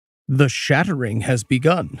The shattering has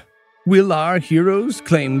begun. Will our heroes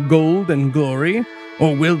claim gold and glory,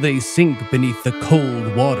 or will they sink beneath the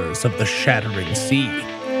cold waters of the shattering sea?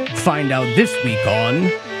 Find out this week on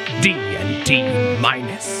DnD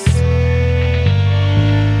Minus.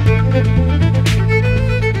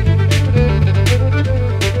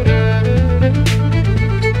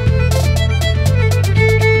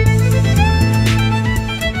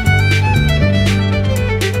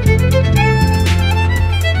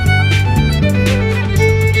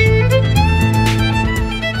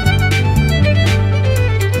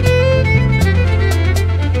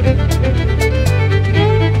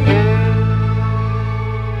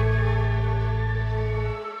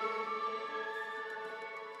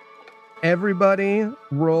 Everybody,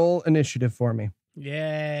 roll initiative for me.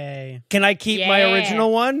 Yay. Can I keep my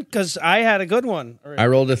original one? Because I had a good one. I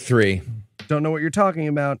rolled a 3. Don't know what you're talking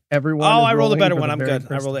about. Everyone. Oh, is I rolled a rolling better for one. the I'm very good. I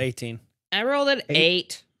first rolled an time. 18. I rolled an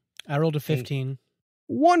 8. I rolled a 15.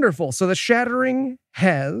 Wonderful. So the shattering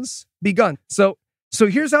has begun. So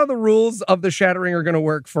here's how the rules of the shattering are going to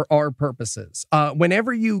work for our purposes.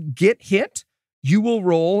 Whenever you get hit, you will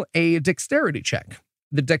roll a dexterity check.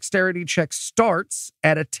 The dexterity check starts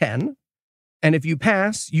at a 10. And if you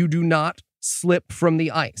pass, you do not slip from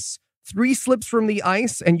the ice. 3 slips from the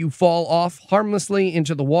ice and you fall off harmlessly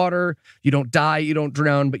into the water. You don't die, you don't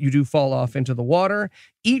drown, but you do fall off into the water.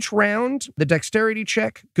 Each round, the dexterity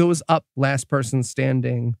check goes up. Last person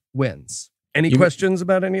standing wins. Any questions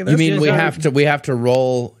about any of this? You mean we have to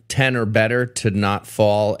roll 10 or better to not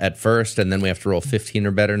fall at first, and then we have to roll 15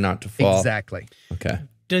 or better not to fall? Exactly. Okay.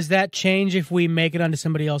 Does that change if we make it onto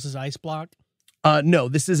somebody else's ice block? No,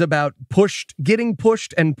 this is about getting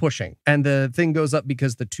pushed and pushing. And the thing goes up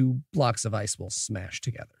because the 2 blocks of ice will smash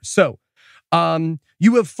together. So,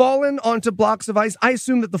 you have fallen onto blocks of ice. I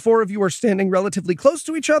assume that the 4 of you are standing relatively close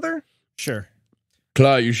to each other. Sure.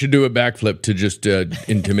 Claw, you should do a backflip to just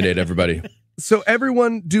intimidate everybody. So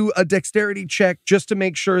everyone do a dexterity check just to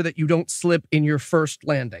make sure that you don't slip in your first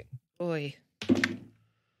landing. Boy.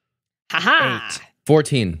 Haha.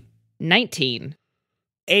 14. 19.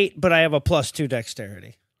 8, but I have a +2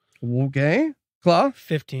 dexterity. Okay. Claw?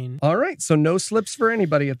 15. All right. So no slips for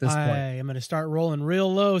anybody at this point. I am going to start rolling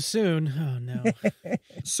real low soon. Oh, no.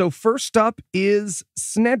 So first up is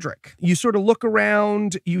Snedrick. You sort of look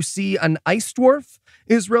around. You see an ice dwarf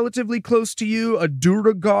is relatively close to you. A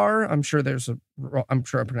Duragar. I'm sure I'm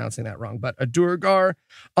pronouncing that wrong, but a Duragar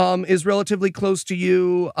is relatively close to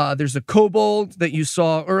you. There's a kobold that you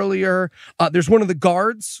saw earlier. There's one of the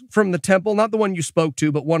guards from the temple, not the one you spoke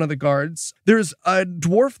to, but one of the guards. There's a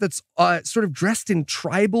dwarf that's sort of dressed in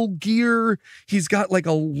tribal gear. He's got like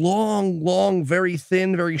a long, very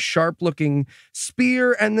thin, very sharp looking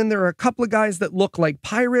spear. And then there are a couple of guys that look like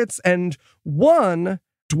pirates and one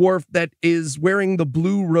dwarf that is wearing the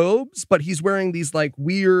blue robes, but he's wearing these like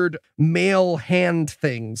weird male hand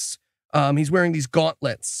things. He's wearing these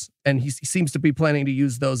gauntlets, and he seems to be planning to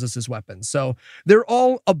use those as his weapons. So they're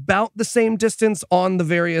all about the same distance on the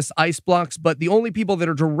various ice blocks, but the only people that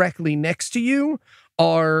are directly next to you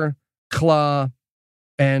are Claw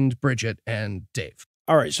and Bridget and Dave.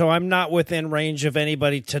 All right, so I'm not within range of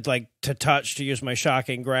anybody to touch to use my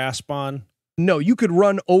shocking grasp on. No, you could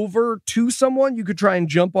run over to someone. You could try and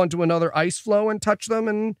jump onto another ice floe and touch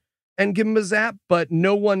them and give them a zap, but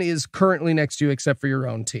no one is currently next to you except for your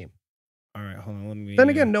own team. All right, hold on. Let me. Then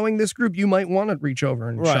again, knowing this group, you might want to reach over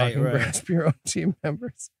and shock and grasp your own team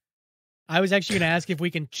members. I was actually going to ask if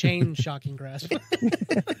we can chain shocking grasp.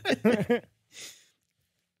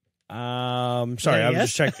 Sorry, I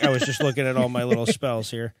was just looking at all my little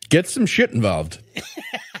spells here. Get some shit involved.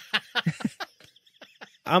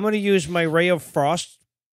 I'm going to use my Ray of Frost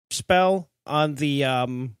spell on the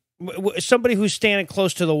somebody who's standing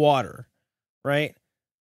close to the water, right?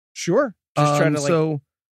 Sure. Just try to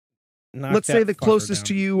let's say the closest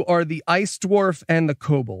to you are the ice dwarf and the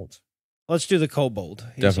kobold. Let's do the kobold.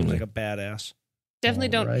 He Definitely. seems like a badass. Definitely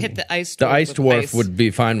don't hit the ice dwarf. The ice dwarf ice. would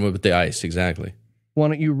be fine with the ice, exactly. Why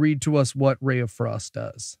don't you read to us what Ray of Frost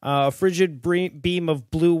does? A frigid beam of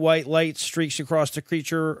blue-white light streaks across the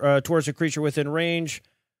creature towards a creature within range.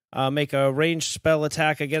 Make a ranged spell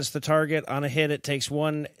attack against the target. On a hit, it takes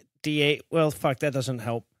 1d8. Well, fuck, that doesn't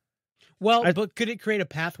help. Well, but could it create a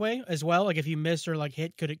pathway as well? Like if you miss or like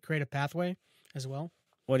hit, could it create a pathway as well?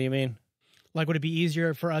 What do you mean? Like would it be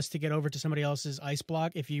easier for us to get over to somebody else's ice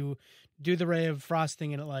block if you do the Ray of Frost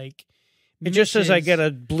thing and it just says I get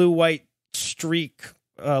a blue-white streak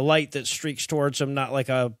light that streaks towards them, not like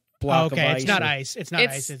a block of ice. It's not ice. It's not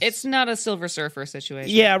ice. It's not a Silver Surfer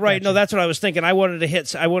situation. Yeah, right. Gotcha. No, that's what I was thinking. I wanted to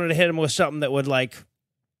hit him with something that would like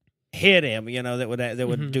hit him, that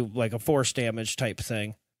would do like a force damage type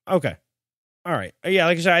thing. Okay. All right. Yeah,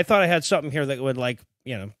 like I said, I thought I had something here that would knock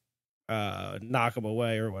him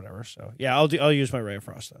away or whatever. So yeah, I'll use my Ray of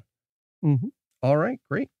Frost then. Mm-hmm. All right,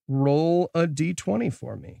 great. Roll a d20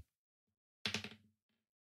 for me.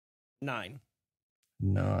 9.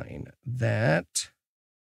 9. That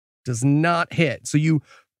does not hit. So you,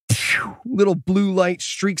 little blue light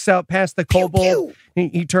streaks out past the kobold.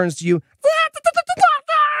 He turns to you.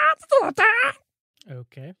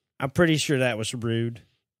 Okay. I'm pretty sure that was rude.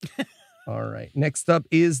 All right. Next up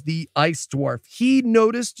is the ice dwarf. He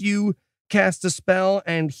noticed you cast a spell,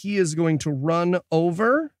 and he is going to run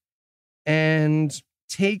over and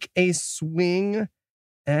take a swing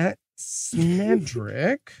at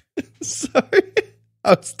Snedrick. Sorry.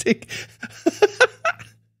 I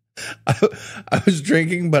was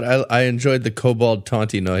drinking, but I enjoyed the kobold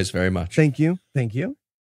taunty noise very much. Thank you. Thank you.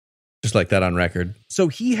 Just like that on record. So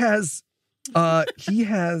he has a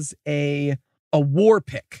war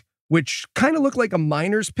pick, which kind of looked like a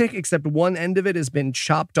miner's pick, except one end of it has been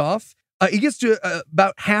chopped off. He gets to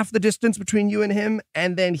about half the distance between you and him,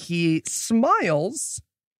 and then he smiles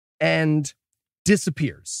and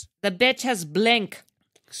disappears. The bitch has blink.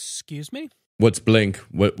 Excuse me? What's blink?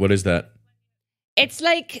 What is that? It's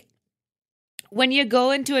like when you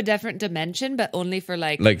go into a different dimension, but only for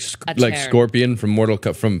like turn. Scorpion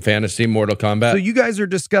from fantasy Mortal Kombat. So you guys are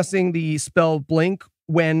discussing the spell blink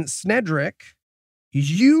when Snedrick,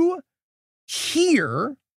 you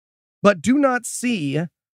hear but do not see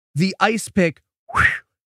the ice pick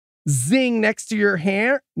zing next to your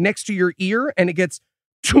ear, and it gets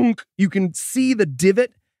chunk. You can see the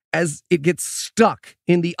divot as it gets stuck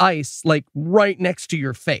in the ice, like right next to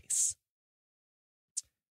your face.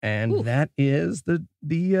 And Ooh. That is the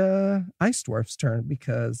ice dwarf's turn,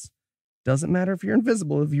 because doesn't matter if you're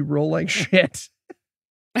invisible if you roll like shit.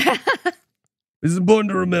 This is important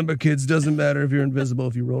to remember, kids. Doesn't matter if you're invisible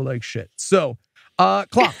if you roll like shit. So,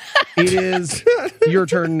 Clock, it is your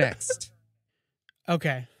turn next.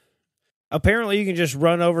 Okay. Apparently, you can just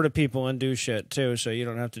run over to people and do shit too, so you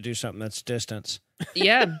don't have to do something that's distance.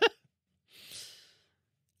 Yeah.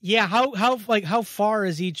 Yeah, how far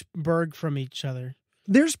is each berg from each other?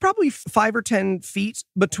 There's probably 5 or 10 feet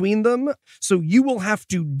between them, so you will have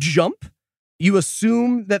to jump. You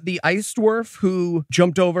assume that the ice dwarf who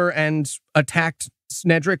jumped over and attacked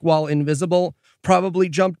Snedrick while invisible probably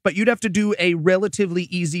jumped, but you'd have to do a relatively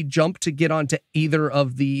easy jump to get onto either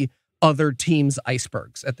of the other team's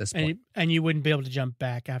icebergs at this point. And you wouldn't be able to jump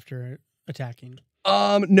back after attacking?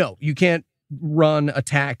 No, you can't run,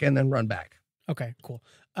 attack, and then run back. Okay, cool.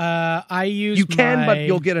 You can, but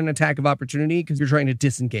you'll get an attack of opportunity because you're trying to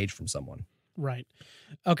disengage from someone. Right.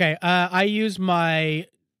 Okay, I use my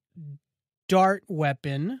dart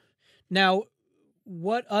weapon. Now,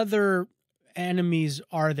 what other enemies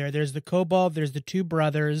are there? There's the kobold, there's the 2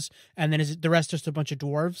 brothers, and then is it the rest just a bunch of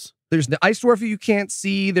dwarves? There's the ice dwarf you can't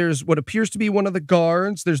see. There's what appears to be one of the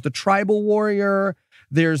guards. There's the tribal warrior.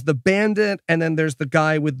 There's the bandit, and then there's the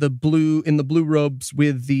guy with the blue robes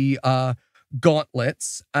with the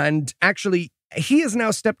gauntlets. And actually, he has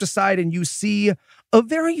now stepped aside, and you see a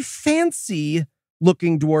very fancy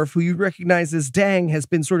looking dwarf who you recognize as Dang has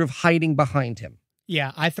been sort of hiding behind him.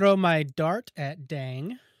 Yeah, I throw my dart at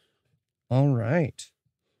Dang. All right.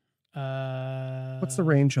 What's the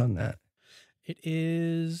range on that? It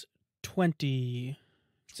is 20.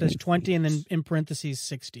 It says 20 and then in parentheses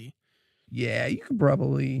 60. Yeah, you could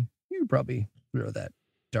probably throw that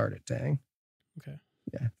dart at Dang. Okay.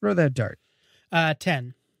 Yeah, throw that dart.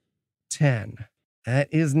 10. 10. That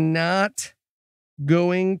is not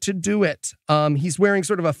going to do it. He's wearing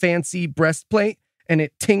sort of a fancy breastplate, and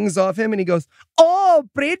it tings off him, and he goes, "Oh,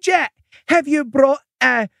 Bridget, have you brought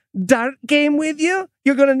a dart game with you?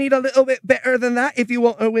 You're going to need a little bit better than that if you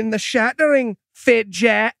want to win the shattering,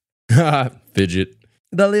 fidget." Fidget.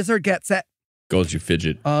 The lizard gets it. Calls you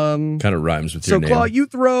fidget. Kind of rhymes with your name. So, Claw, you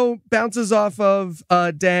throw, bounces off of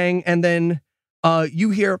Dang, and then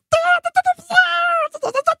you hear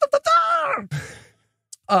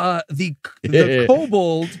the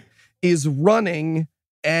kobold is running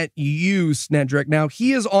at you, Snedrick. Now,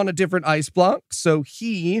 he is on a different ice block, so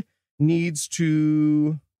he needs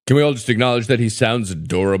to... Can we all just acknowledge that he sounds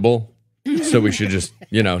adorable? So we should just,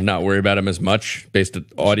 not worry about him as much based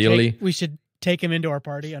audially. We should take him into our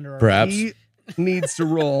party under our... Perhaps. He needs to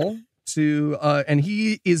roll to... and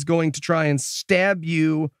he is going to try and stab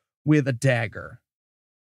you with a dagger.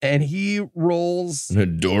 And he rolls... An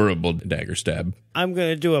adorable dagger stab. I'm going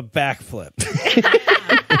to do a backflip.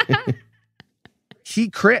 He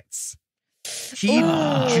crits. He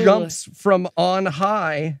jumps from on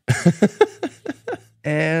high.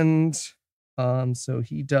 And so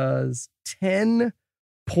he does 10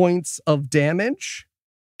 points of damage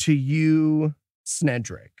to you,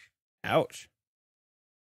 Snedrick. Ouch.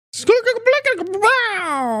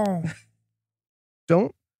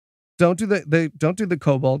 Don't do the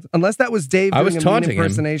kobold unless that was Dave I doing was a mean taunting him.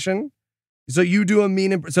 impersonation. So you do a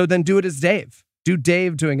mean so then do it as Dave. Do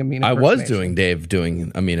Dave doing a mean I impersonation. was doing Dave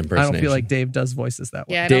doing a mean I impersonation. don't feel like Dave does voices that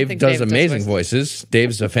way. Yeah, I don't Dave think does Dave amazing voices.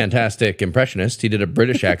 Dave's a fantastic impressionist. He did a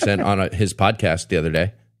British accent on his podcast the other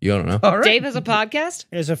day. You don't know. All right. Dave has a podcast.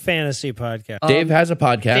 It's a fantasy podcast. Dave has a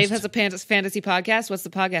podcast. Dave has a fantasy podcast. What's the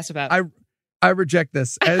podcast about? I reject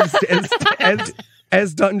this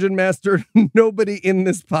as dungeon master. Nobody in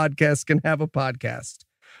this podcast can have a podcast.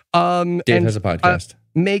 Dave has a podcast.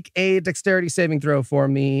 Make a dexterity saving throw for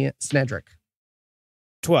me, Snedrick.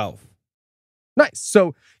 12. Nice.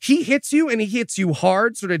 So he hits you and he hits you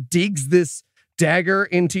hard, sort of digs this dagger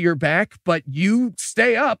into your back, but you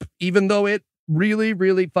stay up even though it really,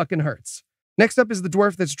 really fucking hurts. Next up is the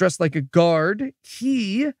dwarf that's dressed like a guard.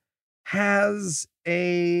 He has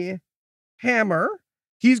a hammer.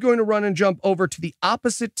 He's going to run and jump over to the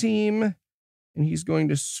opposite team and he's going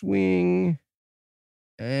to swing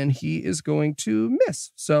and he is going to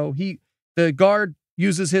miss. So the guard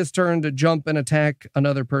uses his turn to jump and attack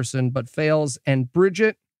another person, but fails. And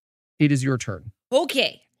Bridget, it is your turn.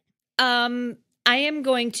 Okay. I am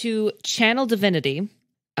going to channel divinity.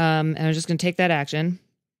 And I'm just going to take that action.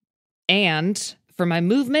 And for my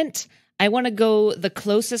movement, I want to go the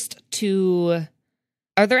closest to...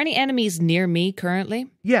 Are there any enemies near me currently?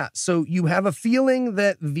 Yeah, so you have a feeling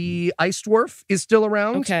that the ice dwarf is still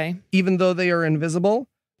around, Okay. even though they are invisible.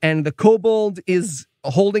 And the kobold is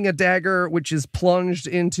holding a dagger, which is plunged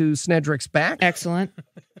into Snedrick's back. Excellent.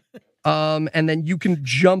 And then you can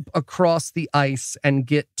jump across the ice and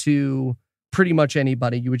get to pretty much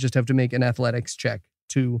anybody. You would just have to make an athletics check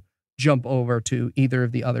to jump over to either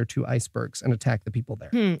of the other two icebergs and attack the people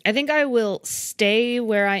there. I think I will stay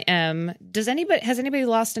where I am. Has anybody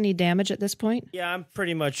lost any damage at this point? Yeah, I'm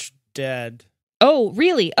pretty much dead. Oh,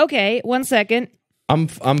 really? Okay, 1 second. I'm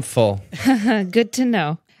full. Good to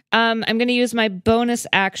know. I'm going to use my bonus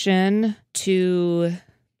action to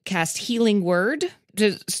cast Healing Word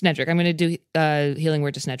to Snedrick. I'm going to do Healing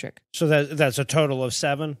Word to Snedrick. So that's a total of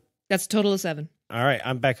 7. That's a total of 7. All right,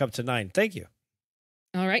 I'm back up to 9. Thank you.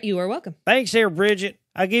 All right, you are welcome. Thanks there, Bridget.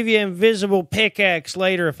 I'll give you an invisible pickaxe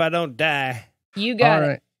later if I don't die. You got All it.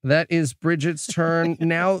 right, that is Bridget's turn.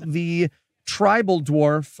 Now the tribal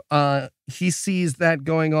dwarf, he sees that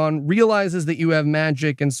going on, realizes that you have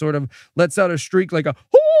magic and sort of lets out a shriek like a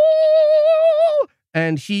 "Hoo!"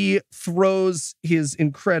 and he throws his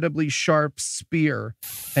incredibly sharp spear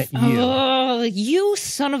at you. Oh, you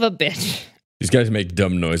son of a bitch. These guys make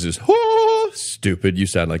dumb noises. Oh, stupid. You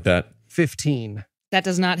sound like that. 15. That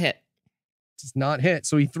does not hit. Does not hit.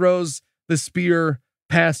 So he throws the spear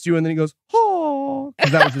past you and then he goes, oh,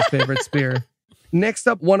 because that was his favorite spear. Next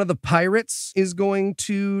up, one of the pirates is going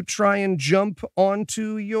to try and jump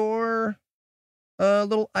onto your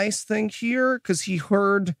little ice thing here because he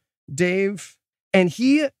heard Dave. And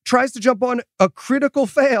he tries to jump on a critical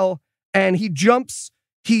fail and he jumps.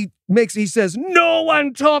 He says, no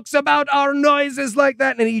one talks about our noises like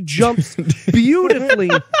that. And he jumps beautifully,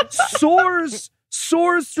 soars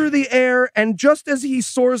through the air. And just as he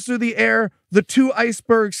soars through the air, the two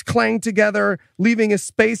icebergs clang together, leaving a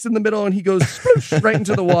space in the middle. And he goes sploosh, right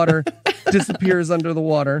into the water, disappears under the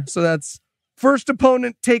water. So that's first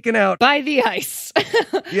opponent taken out. By the ice.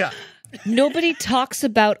 Yeah. Nobody talks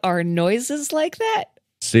about our noises like that.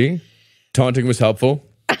 See? Taunting was helpful.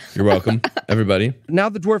 You're welcome, everybody. Now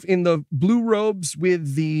the dwarf in the blue robes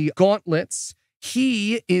with the gauntlets,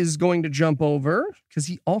 he is going to jump over because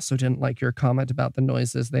he also didn't like your comment about the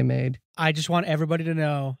noises they made. I just want everybody to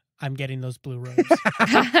know I'm getting those blue robes.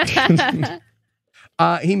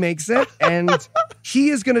 He makes it, and he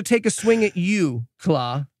is going to take a swing at you,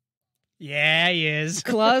 Claw. Yeah, he is.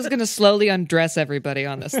 Claw's going to slowly undress everybody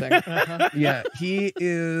on this thing. Yeah, he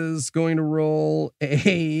is going to roll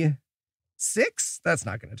a 6. That's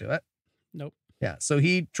not going to do it. Nope. Yeah, so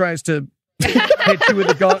he tries to hit you with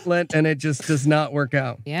the gauntlet, and it just does not work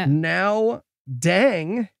out. Yeah. Now,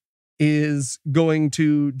 Dang is going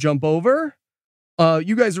to jump over.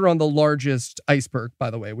 You guys are on the largest iceberg,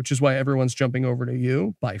 by the way, which is why everyone's jumping over to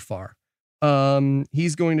you by far.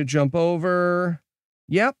 He's going to jump over.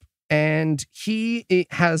 Yep. And he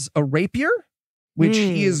has a rapier, which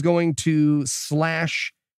he is going to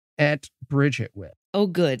slash at Bridget with. Oh,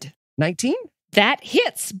 good. 19? That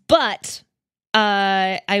hits, but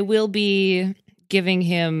I will be giving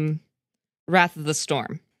him Wrath of the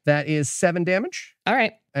Storm. That is 7 damage. All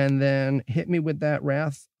right. And then hit me with that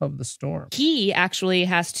Wrath of the Storm. He actually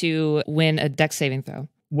has to win a dex saving throw.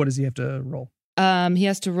 What does he have to roll? He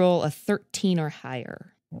has to roll a 13 or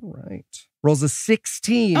higher. All right. Rolls a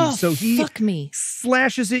 16. Oh, so he fuck me.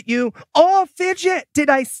 slashes at you. Oh, Fidget, did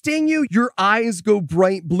I sting you? Your eyes go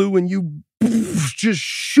bright blue and you just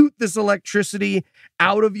shoot this electricity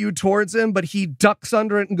out of you towards him, but he ducks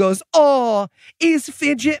under it and goes, oh, is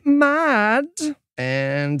Fidget mad?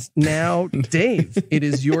 And now, Dave, it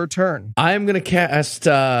is your turn. I'm going to cast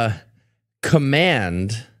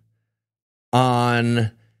Command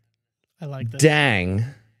on I like this. Dang.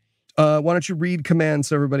 Why don't you read command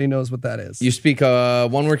so everybody knows what that is? You speak a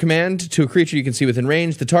one-word command to a creature you can see within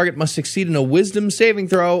range. The target must succeed in a wisdom saving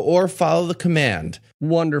throw or follow the command.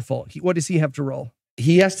 Wonderful. What does he have to roll?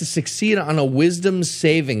 He has to succeed on a wisdom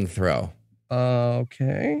saving throw.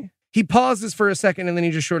 Okay. He pauses for a second and then he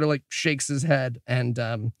just sort of like shakes his head and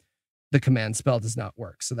the command spell does not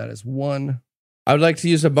work. So that is one. I would like to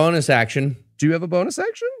use a bonus action. Do you have a bonus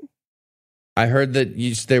action? I heard that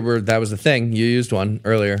that was a thing. You used one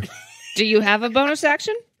earlier. Do you have a bonus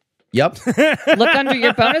action? Yep. Look under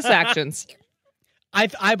your bonus actions.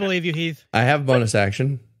 I believe you, Heath. I have bonus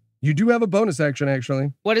action. You do have a bonus action,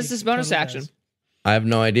 actually. What is this bonus Totally action? does. I have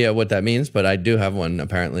no idea what that means, but I do have one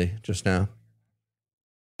apparently just now.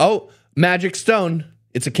 Oh, magic stone.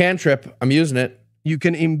 It's a cantrip. I'm using it. You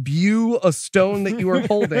can imbue a stone that you are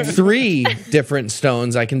holding. 3 different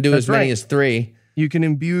stones. I can do That's as many right. as 3. You can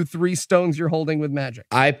imbue 3 stones you're holding with magic.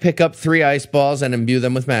 I pick up 3 ice balls and imbue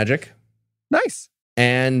them with magic. Nice.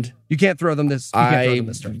 And You can't throw them this. You can't throw them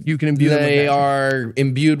this turn. You can imbue them with they magic. are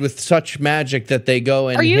imbued with such magic that they go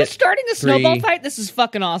and Are you hit starting a snowball 3. fight? This is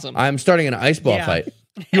fucking awesome. I'm starting an ice ball Yeah. fight.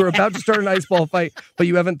 You're about to start an ice ball fight, but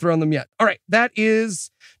you haven't thrown them yet. All right, that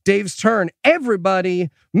is Dave's turn. Everybody,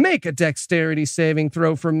 make a dexterity saving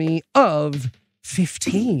throw for me of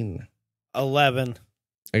 15. 11.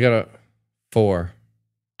 I got a 4.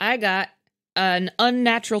 I got an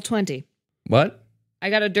unnatural 20. What? I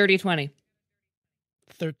got a dirty 20.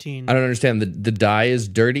 13. I don't understand. The die is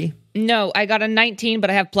dirty? No, I got a 19, but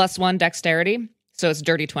I have +1 dexterity, so it's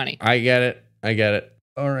dirty 20. I get it.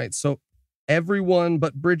 All right, so everyone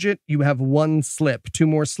but Bridget, you have 1 slip. 2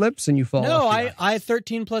 more slips and you fall No, off the ice. I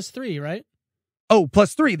 13 plus 3, right? Oh,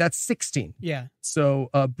 +3, that's 16. Yeah.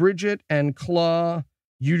 So Bridget and Claw,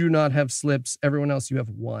 you do not have slips. Everyone else, you have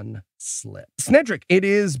 1 slip. Snedrick, it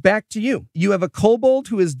is back to you. You have a kobold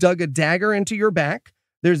who has dug a dagger into your back.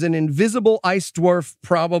 There's an invisible ice dwarf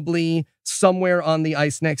probably somewhere on the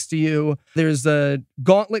ice next to you. There's a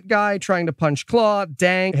gauntlet guy trying to punch Claw.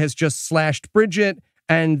 Dang has just slashed Bridget.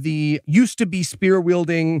 And the used-to-be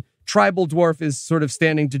spear-wielding tribal dwarf is sort of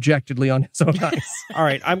standing dejectedly on his own ice. All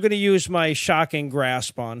right, I'm going to use my shocking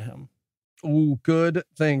grasp on him. Ooh, good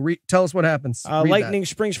thing. Tell us what happens. Read Lightning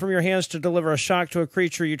springs from your hands to deliver a shock to a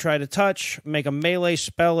creature you try to touch. Make a melee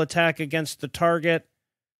spell attack against the target.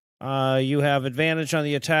 You have advantage on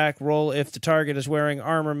the attack. Roll if the target is wearing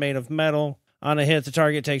armor made of metal. On a hit, the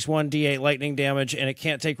target takes 1d8 lightning damage, and it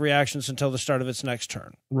can't take reactions until the start of its next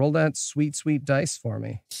turn. Roll that sweet, sweet dice for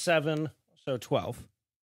me. 7, so 12.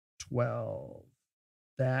 12.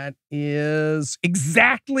 That is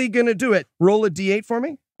exactly going to do it. Roll a d8 for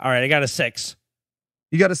me. All right, I got a 6.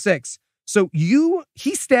 You got a 6. So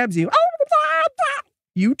he stabs you.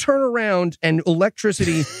 You turn around and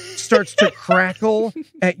electricity starts to crackle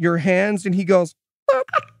at your hands and he goes,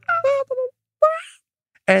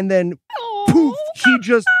 and then poof,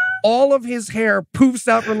 all of his hair poofs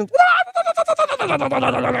out from him.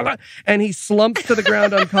 And he slumps to the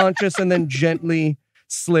ground unconscious and then gently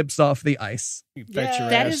slips off the ice. You bet your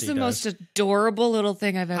That ass is he the does. most adorable little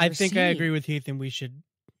thing I've ever I think seen. I agree with Heath, and we should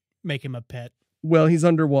make him a pet. Well, he's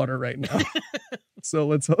underwater right now. So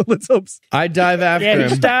let's hope. I dive after Yeah, he him.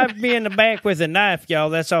 stabbed me in the back with a knife,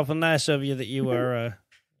 y'all. That's awful nice of you that you are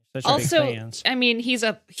such Also, big fans. I mean, he's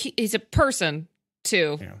a person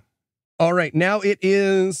too. Yeah. All right, now it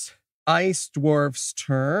is Ice Dwarf's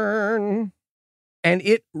turn. And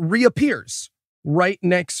it reappears right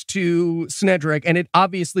next to Snedrick, and it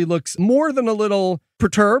obviously looks more than a little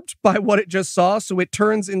perturbed by what it just saw, so it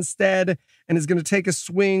turns instead and is going to take a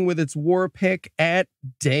swing with its war pick at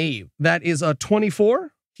Dave. That is a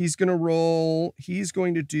 24. He's going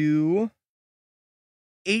to do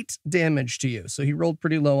 8 damage to you. So he rolled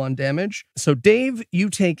pretty low on damage. So Dave, you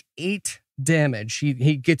take 8 damage. He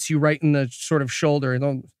gets you right in the sort of shoulder.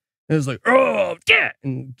 And it's like, oh, yeah,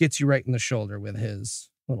 and gets you right in the shoulder with his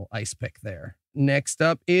little ice pick there. Next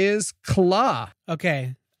up is Claw.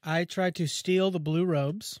 Okay, I tried to steal the blue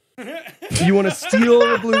robes. You want to steal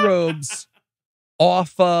the blue robes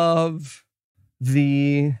off of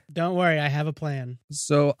Don't worry, I have a plan.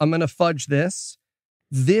 So I'm going to fudge this.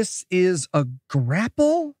 This is a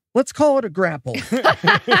grapple. Let's call it a grapple.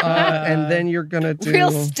 And then you're going to do...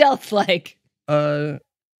 Real stealth-like.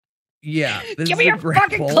 Yeah. This Give is me a your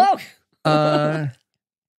fucking cloak!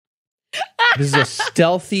 This is a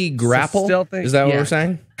stealthy grapple. stealthy- Is that what yeah. we're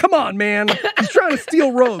saying? Come on, man. He's trying to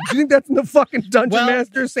steal robes. You think that's in the fucking Dungeon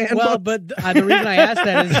Master's handbook? Well, but the reason I asked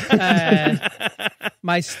that is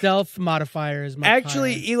my stealth modifier is my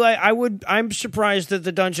Actually, high. Eli, I'm surprised that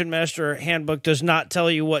the Dungeon Master handbook does not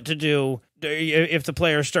tell you what to do if the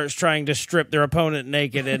player starts trying to strip their opponent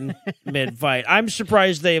naked in mid-fight. I'm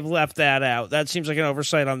surprised they've left that out. That seems like an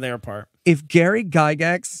oversight on their part. If Gary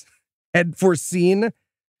Gygax had foreseen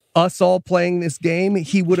us all playing this game,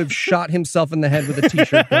 he would have shot himself in the head with a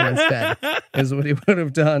t-shirt gun instead, is what he would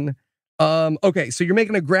have done. Okay, so you're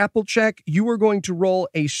making a grapple check. You are going to roll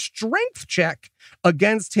a strength check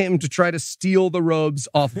against him to try to steal the robes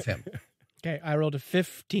off of him. Okay, I rolled a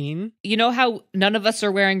 15. You know how none of us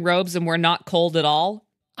are wearing robes and we're not cold at all?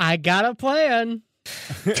 I got a plan.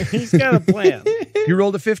 He's got a plan. You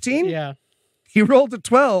rolled a 15? Yeah. He rolled a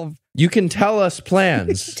 12. You can tell us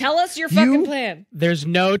plans. Tell us your fucking plan. There's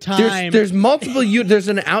no time. There's multiple. There's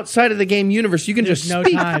an outside of the game universe. You can There's just no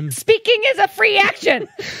speak. time. Speaking is a free action.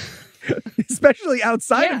 Especially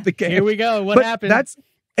outside Yeah. of the game. Here we go. What But happened?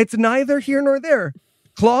 It's neither here nor there.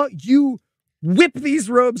 Claw, you whip these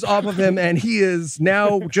robes off of him, and he is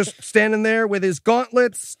now just standing there with his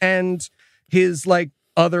gauntlets and his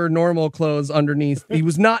other normal clothes underneath. He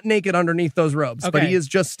was not naked underneath those robes, but Okay. he is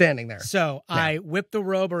just standing there. So I whip the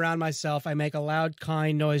robe around myself. I make a loud,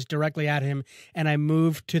 kind noise directly at him, and I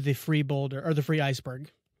move to the free boulder or the free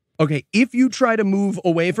iceberg. Okay, if you try to move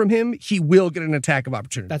away from him, he will get an attack of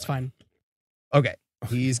opportunity. That's fine. Okay,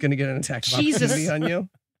 he's going to get an attack of Jesus. opportunity on you.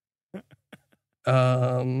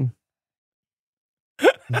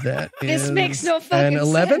 That This is makes no an fucking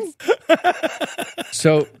 11.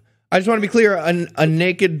 So I just want to be clear: a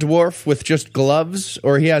naked dwarf with just gloves,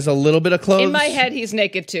 or he has a little bit of clothes. In my head, he's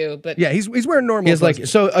naked too, but Yeah, he's wearing normal. He has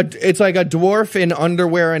clothes. it's like a dwarf in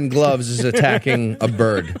underwear and gloves is attacking a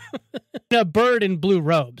bird. A bird in blue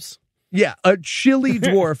robes. Yeah, a chilly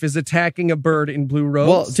dwarf is attacking a bird in blue robes.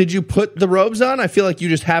 Well, did you put the robes on? I feel like you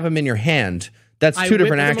just have them in your hand. That's I two whipped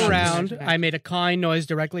different him actions. around. I made a kind noise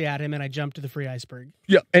directly at him, and I jumped to the free iceberg.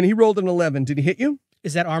 yeah, and he rolled an 11. Did he hit you?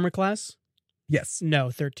 Is that armor class? Yes. No,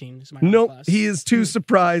 13 is my armor Nope, class. he is too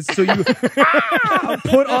surprised. So you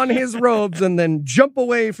put on his robes and then jump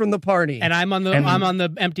away from the party. And I'm on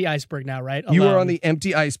the empty iceberg now, right? you are Alone. on the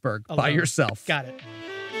empty iceberg by Alone. yourself. Got it.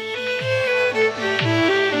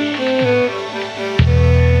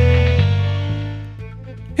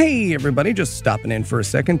 Hey, everybody, just stopping in for a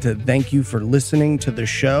second to thank you for listening to the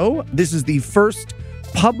show. This is the first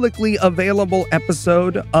publicly available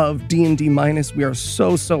episode of D&D Minus. We are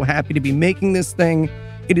so happy to be making this thing.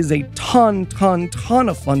 It is a ton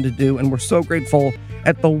of fun to do, and we're so grateful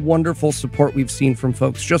at the wonderful support we've seen from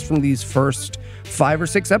folks just from these first 5 or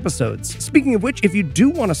 6 episodes. Speaking of which, if you do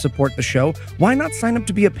want to support the show, why not sign up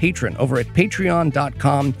to be a patron over at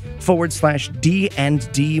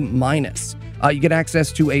patreon.com/D&D minus. You get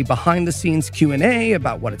access to a behind-the-scenes Q&A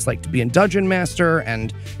about what it's like to be in Dungeon Master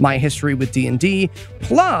and my history with D&D.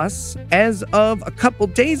 Plus, as of a couple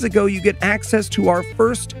days ago, you get access to our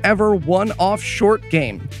first ever one-off short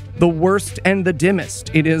game, The Worst and the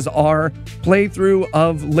Dimmest. It is our playthrough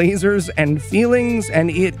of Lasers and Feelings,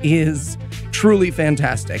 and it is truly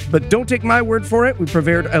fantastic. But don't take my word for it. We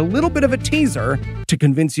prepared a little bit of a teaser to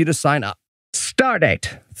convince you to sign up.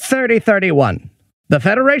 Stardate 3031. The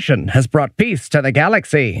Federation has brought peace to the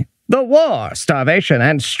galaxy. The war, starvation,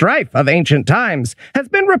 and strife of ancient times has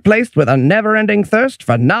been replaced with a never-ending thirst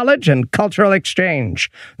for knowledge and cultural exchange.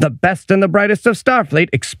 The best and the brightest of Starfleet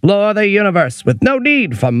explore the universe with no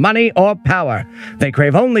need for money or power. They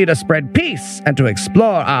crave only to spread peace and to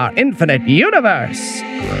explore our infinite universe.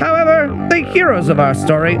 However, the heroes of our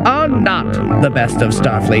story are not the best of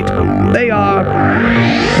Starfleet. They are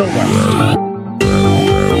the worst.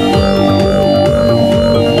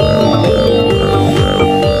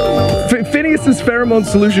 Phineas's pheromone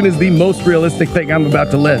solution is the most realistic thing I'm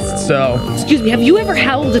about to list, so... Excuse me, have you ever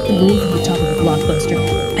howled at the moon from the top of a blockbuster?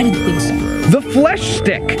 I didn't think so. The flesh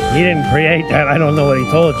stick! He didn't create that. I don't know what he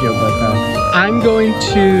told you, but I'm going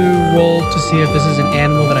to roll to see if this is an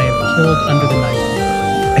animal that I have killed under the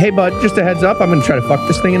knife. Hey, bud, just a heads up. I'm going to try to fuck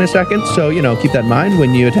this thing in a second. So, keep that in mind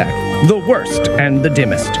when you attack. The Worst and the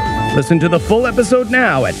Dimmest. Listen to the full episode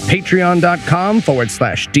now at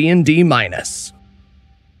patreon.com/D&D minus.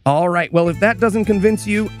 All right, well, if that doesn't convince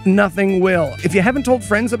you, nothing will. If you haven't told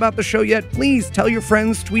friends about the show yet, please tell your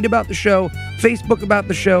friends, tweet about the show, Facebook about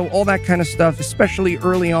the show, all that kind of stuff, especially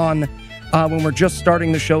early on when we're just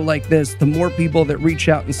starting the show like this. The more people that reach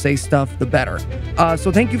out and say stuff, the better.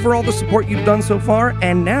 So thank you for all the support you've done so far,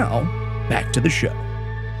 and now, back to the show.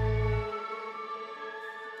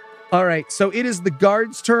 All right, so it is the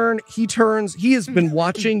guard's turn. He turns. He has been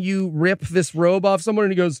watching you rip this robe off someone,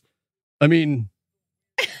 and he goes, I mean...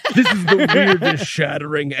 This is the weirdest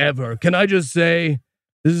shattering ever. Can I just say,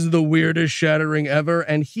 this is the weirdest shattering ever?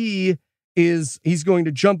 And he's going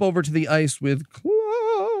to jump over to the ice with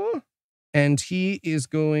claw, and he is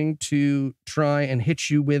going to try and hit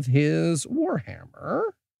you with his warhammer.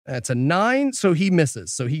 That's a 9, so he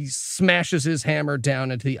misses. So he smashes his hammer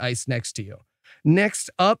down into the ice next to you. Next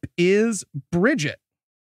up is Bridget.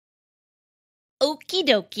 Okie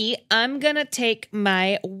dokie. I'm going to take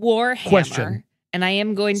my warhammer. Question. And I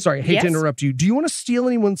am going... Sorry, I hate to interrupt you. Do you want to steal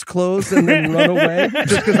anyone's clothes and then run away?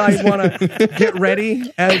 Just because I want to get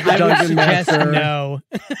ready as the dungeon master? No.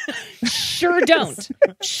 Sure don't.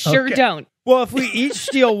 Sure don't. Well, if we each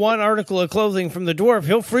steal one article of clothing from the dwarf,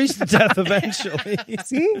 he'll freeze to death eventually.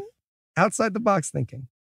 See? Outside the box thinking.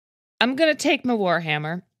 I'm going to take my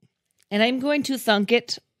warhammer, and I'm going to thunk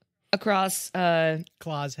it across...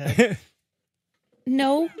 Claw's head.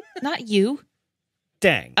 No, not you.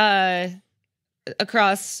 Dang.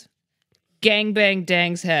 Across Gangbang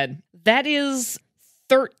Dang's head. That is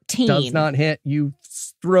 13. Does not hit. You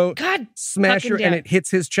throw, God, smash her, fucking and damn. it hits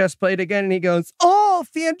his chest plate again, and he goes, "Oh,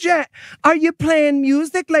 Fidget, are you playing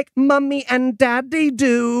music like Mummy and Daddy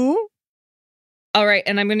do?" All right,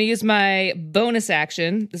 and I'm going to use my bonus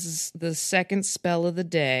action. This is the second spell of the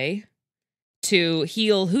day to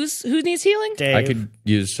heal. Who needs healing? Dave. I could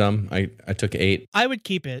use some. I took 8. I would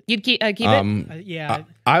keep it. You'd keep it? Yeah.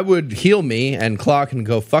 I would heal me, and Claw can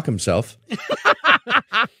go fuck himself.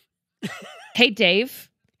 Hey,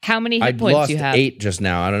 Dave, how many hit I points lost do you have? 8 just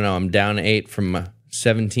now. I don't know. I'm down 8 from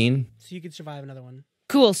 17. So you could survive another one.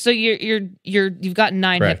 Cool. So you've got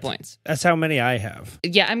 9 Correct. hit points. That's how many I have.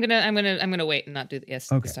 Yeah, I'm gonna wait and not do this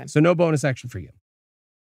this time. So no bonus action for you.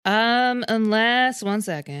 Unless 1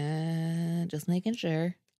 second, just making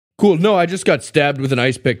sure. Cool. No, I just got stabbed with an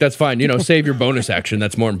ice pick. That's fine. You know, save your bonus action.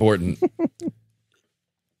 That's more important.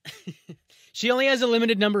 She only has a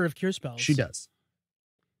limited number of cure spells. She does.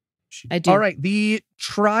 I do. All right, the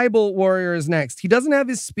tribal warrior is next. He doesn't have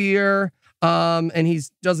his spear, and he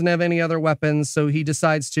doesn't have any other weapons, so he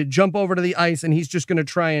decides to jump over to the ice, and he's just going to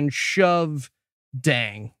try and shove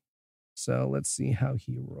Dang. So let's see how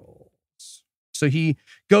he rolls. So he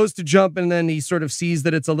goes to jump, and then he sort of sees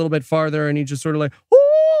that it's a little bit farther, and he just sort of like,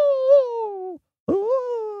 ooh,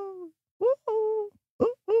 ooh, ooh,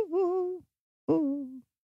 ooh, ooh.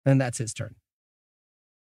 And that's his turn.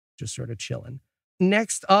 Just sort of chilling.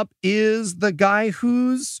 Next up is the guy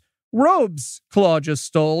whose robes Claw just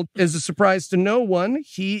stole. As a surprise to no one,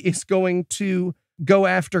 he is going to go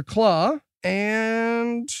after Claw,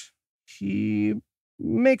 and he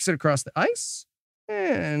makes it across the ice,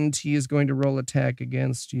 and he is going to roll attack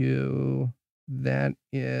against you. That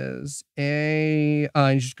is he's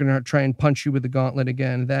just going to try and punch you with the gauntlet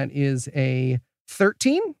again. That is a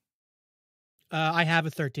 13. I have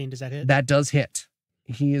a 13. Does that hit? That does hit.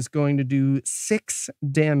 He is going to do 6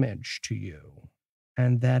 damage to you.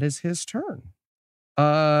 And that is his turn.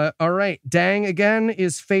 All right. Dang again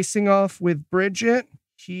is facing off with Bridget.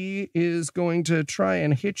 He is going to try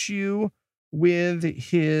and hit you with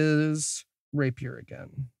his rapier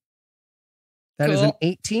again. That is an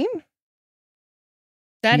 18.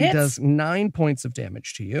 That he hits. does 9 points of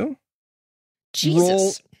damage to you. Jesus.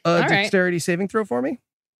 Roll a All right. dexterity saving throw for me.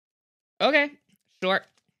 Okay. Sure.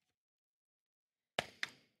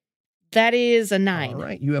 That is a 9. All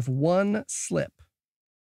right. You have 1 slip.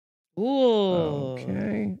 Ooh.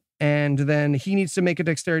 Okay. And then he needs to make a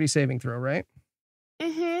dexterity saving throw, right?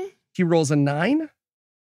 Mm-hmm. He rolls a 9.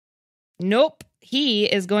 Nope. He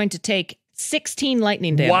is going to take 16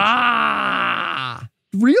 lightning damage. Wow.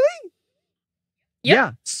 Really? Yep.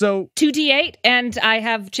 Yeah. So 2d8, and I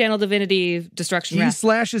have Channel Divinity Destruction he Wrath.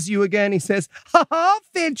 slashes you again. He says, "Ha ha,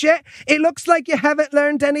 Fidget, it looks like you haven't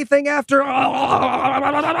learned anything after." And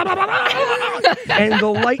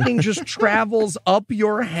the lightning just travels up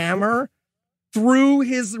your hammer through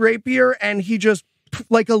his rapier, and he just,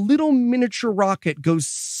 like a little miniature rocket, goes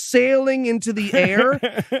sailing into the air,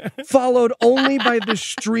 followed only by the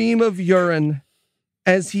stream of urine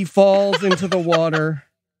as he falls into the water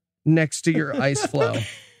next to your ice flow.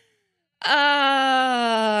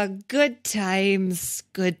 Good times.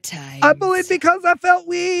 Good times. I believe because I felt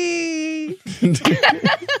weak.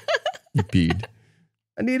 Bead.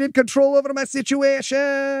 I needed control over my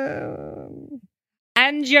situation.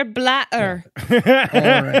 And your bladder. All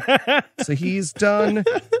right. So he's done.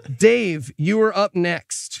 Dave, you are up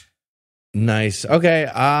next. Nice. Okay.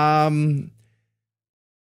 I'm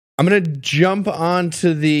gonna jump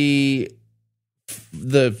onto the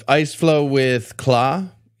ice floe with Claw.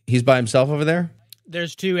 He's by himself over there.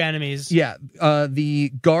 There's 2 enemies. Yeah.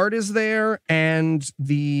 The guard is there, and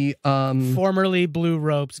the Formerly Blue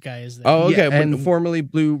Robes guy is there. Oh, okay. yeah, and the formerly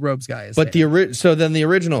Blue Robes guy is But there. so then the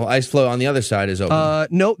original ice floe on the other side is open.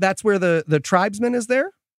 No, that's where the tribesman is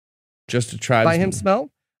there Just a tribe by himself.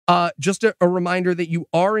 Just a reminder that you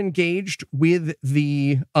are engaged with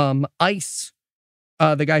the ice,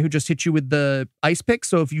 the guy who just hit you with the ice pick.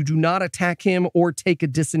 So if you do not attack him or take a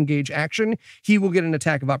disengage action, he will get an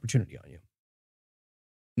attack of opportunity on you.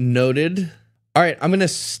 Noted. All right, I'm gonna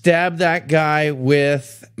stab that guy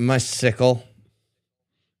with my sickle.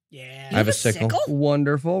 Yeah. I have a sickle.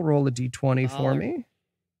 Wonderful. Roll a d20 for me.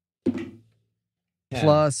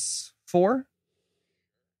 Plus 4.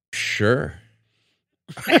 Sure.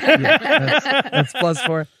 That's plus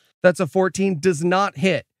 4. That's a 14. Does not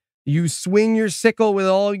hit. You swing your sickle with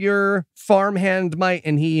all your farmhand might,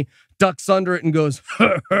 and he ducks under it and goes,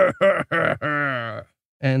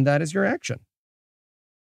 and that is your action.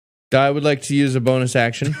 I would like to use a bonus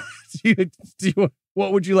action.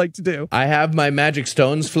 What would you like to do? I have my magic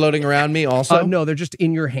stones floating around me also. No, they're just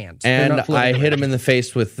in your hand. They're And not floating I hit around. him in the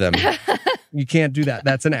face with them. You can't do that.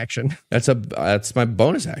 That's an action. That's my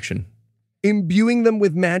bonus action. Imbuing them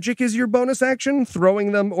with magic is your bonus action.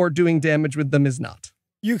 Throwing them or doing damage with them is not.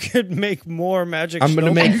 You could make more magic. I'm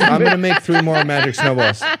gonna make 3 more magic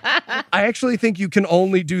snowballs. I actually think you can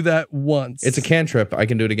only do that once. It's a cantrip. I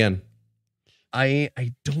can do it again. I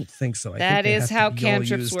don't think so. That is how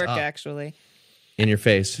cantrips work, actually. In your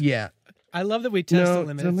face. Yeah. I love that we test the No,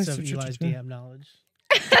 limits of that's- Eli's DM knowledge.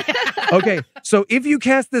 Okay, so if you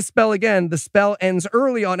cast this spell again, the spell ends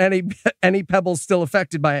early on any pebbles still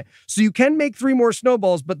affected by it. So you can make 3 more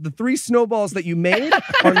snowballs, but the 3 snowballs that you made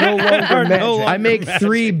are no longer magic. I make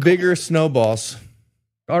 3 bigger snowballs.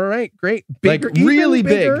 All right, great. Bigger, Like really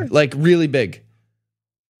even bigger, big. Like really big.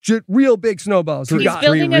 real big snowballs. You He's got it.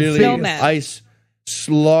 building a really snowman. ice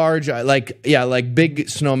large like big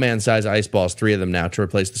snowman size ice balls, 3 of them now to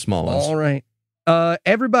replace the small ones. All right.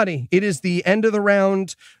 Everybody, it is the end of the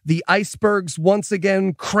round. The icebergs once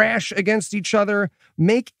again crash against each other.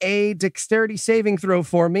 Make a dexterity saving throw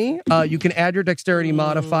for me. You can add your dexterity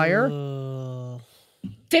modifier.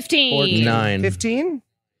 15. Or 9. 15?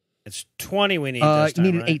 It's 20 we need You this time,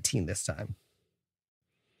 need an right? 18 this time.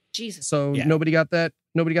 Jesus. So Yeah. nobody got that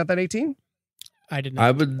 18? I did not.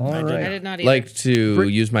 I would All I right. did not either. like to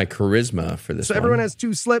use my charisma for this So one. everyone has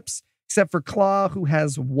 2 slips except for Claw, who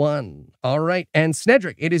has 1. All right. And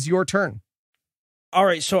Snedrick, it is your turn. All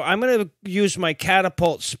right, so I'm going to use my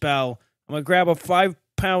catapult spell. I'm going to grab a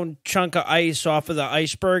 5-pound chunk of ice off of the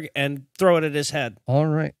iceberg and throw it at his head. All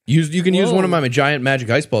right. You can use Whoa. one of my giant magic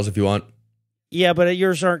ice balls if you want. Yeah, but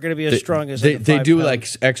yours aren't going to be as strong as they like a do 5-pound. like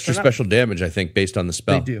extra They're not- special damage, I think, based on the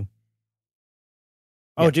spell. They do.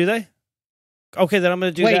 Oh, do they? Okay, then I'm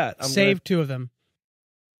going to do Wait, that. I'm save 2 of them.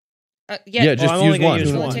 Yeah, just I'm only use gonna one. use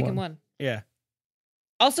He's only one. taking one. Yeah.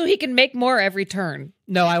 Also, he can make more every turn.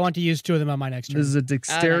 No, I want to use 2 of them on my next turn. This is a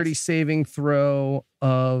dexterity nice. saving throw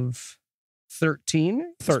of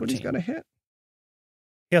 13. That's what he's 13. got to hit.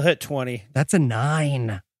 He'll hit 20. That's a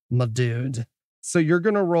 9, my dude. So you're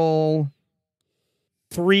going to roll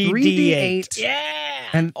 3d8. Yeah.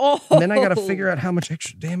 And oh. then I got to figure out how much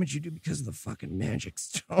extra damage you do because of the fucking magic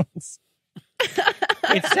stones.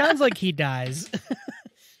 It sounds like he dies.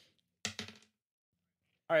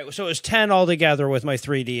 All right, so it was 10 altogether with my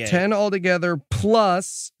 3d8. 10 altogether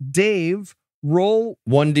plus Dave, roll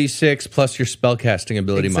 1d6 plus your spellcasting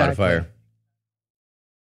ability Exactly. modifier.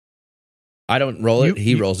 I don't roll it.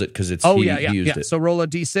 He You- rolls it because it's Oh, he yeah. used it. So roll a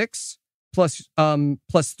d6 plus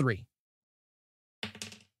 3. So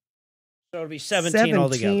it'll be 17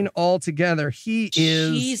 altogether. altogether. He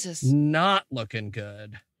is Jesus. not looking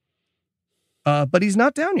good. But he's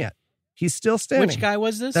not down yet. He's still standing. Which guy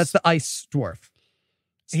was this? That's the ice dwarf.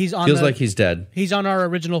 He's on Feels the, like he's dead. he's on our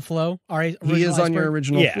original flow. He is on your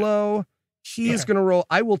original Yeah. flow. He is going to roll.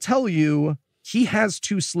 I will tell you, he has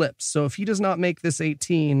 2 slips. So if he does not make this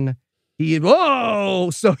 18,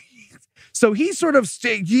 so he sort of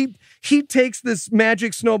he takes this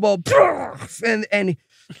magic snowball and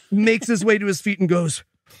makes his way to his feet and goes,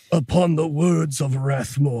 "Upon the words of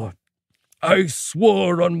Rathmore, I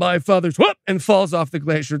swore on my father's," whoop, and falls off the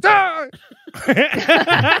glacier. Ah!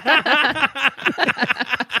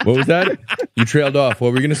 What was that? You trailed off.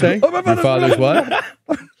 What were you going to say? Oh, my Your father's what?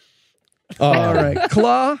 All right,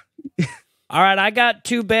 Claw. All right, I got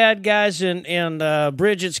 2 bad guys, and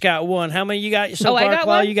Bridget's got 1. How many you got so far, I got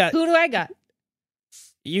Claw? one. You got Who do I got?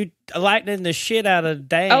 you lightning the shit out of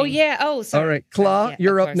Dang. Oh yeah. Oh, sorry. All right, Claw, Yeah,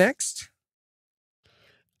 you're of up course. next.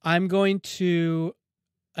 I'm going to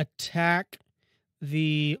attack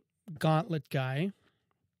the gauntlet guy.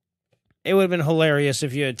 It would have been hilarious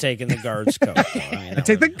if you had taken the guard's coat. I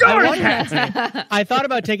take the guard hat. I thought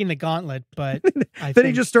about taking the gauntlet, but Then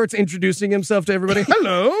he just starts introducing himself to everybody.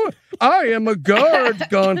 Hello, I am a guard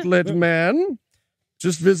gauntlet man.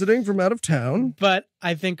 Just visiting from out of town. But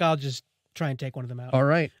I think I'll just try and take one of them out. All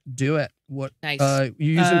right, do it. What? Nice.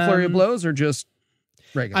 You using flurry of blows or just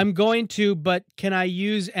regular? I'm going to, but can I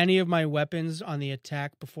use any of my weapons on the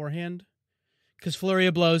attack beforehand? Because Flurry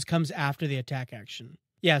of Blows comes after the attack action.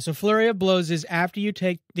 Yeah, so Flurry of Blows is after you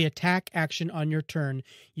take the attack action on your turn,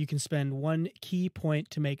 you can spend 1 key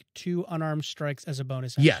point to make 2 unarmed strikes as a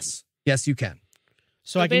bonus action. Yes, you can.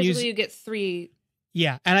 So So I can basically, use, you get 3.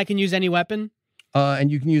 yeah, and I can use any weapon.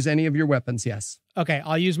 And you can use any of your weapons. Yes. Okay,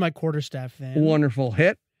 I'll use my quarterstaff then. Wonderful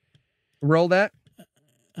hit. Roll that.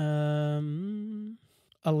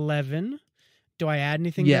 11. Do I add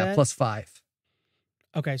anything? Yeah, to that? plus 5.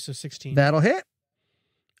 Okay, so 16. That'll hit.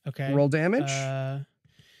 Okay. Roll damage.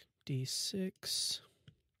 D6.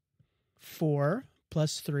 4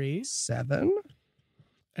 plus 3. 7.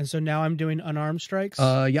 And so now I'm doing unarmed strikes.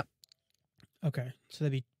 Yep. Okay, so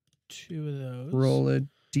that'd be 2 of those.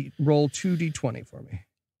 Roll 2d20 for me.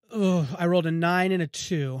 Oh, I rolled a 9 and a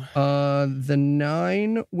 2. The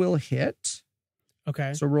 9 will hit.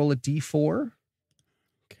 Okay. So roll a d4.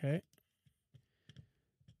 Okay.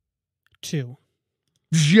 2.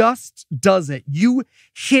 Just does it. You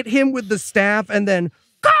hit him with the staff and then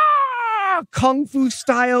kung fu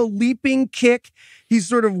style leaping kick. He's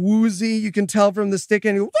sort of woozy. You can tell from the stick,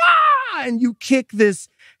 and you kick this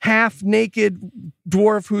half naked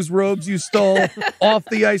dwarf whose robes you stole off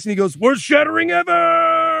the ice, and he goes, "Worst shattering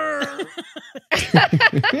ever!"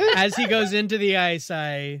 As he goes into the ice,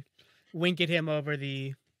 I wink at him over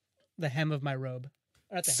the hem of my robe.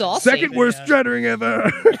 Not the hem. Saucy. Second worst shattering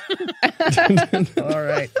ever. All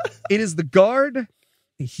right. It is the guard.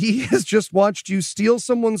 He has just watched you steal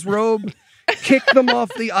someone's robe, kick them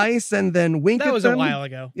off the ice, and then wink at them. That was a while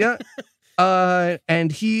ago. Yeah.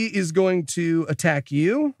 And he is going to attack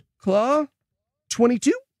you, Claw.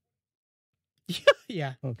 22.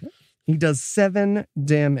 Yeah. Okay. He does 7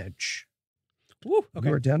 damage. Woo, okay.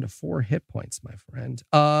 You are down to 4 hit points, my friend.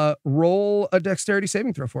 Roll a dexterity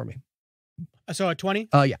saving throw for me. So a 20?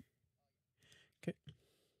 Yeah.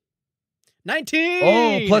 19.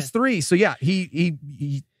 Oh, plus 3. So yeah,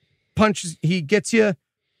 he punches. He gets you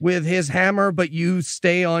with his hammer, but you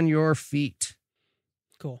stay on your feet.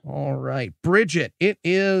 Cool. All right, Bridget, it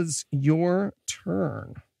is your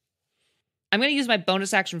turn. I'm going to use my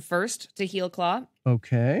bonus action first to heal Claw.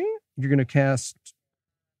 Okay, you're gonna cast.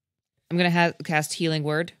 I'm going to cast Healing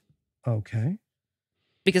Word Okay,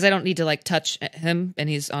 because I don't need to like touch him, and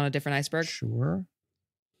he's on a different iceberg. sure.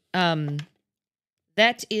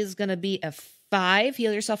 That is going to be a 5.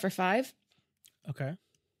 Heal yourself for 5. Okay.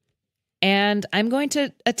 And I'm going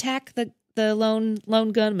to attack the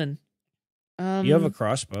lone gunman. You have a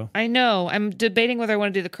crossbow. I know. I'm debating whether I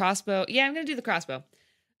want to do the crossbow. Yeah, I'm going to do the crossbow.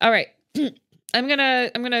 All right. I'm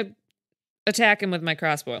gonna attack him with my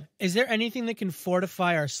crossbow. Is there anything that can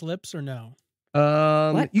fortify our slips or no?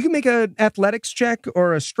 What? You can make an athletics check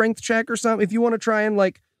or a strength check or something if you want to try and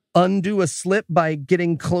like undo a slip by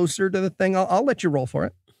getting closer to the thing. I'll let you roll for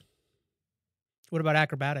it. What about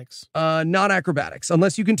acrobatics? Not acrobatics,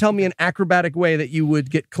 unless you can tell me an acrobatic way that you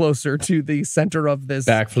would get closer to the center of this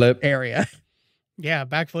Backflip. area. Yeah,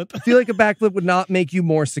 backflip. I feel like a backflip would not make you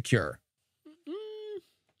more secure.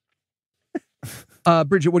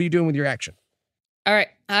 Bridget, what are you doing with your action? All right.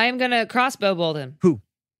 I'm gonna crossbow bolt him. Who?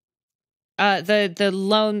 The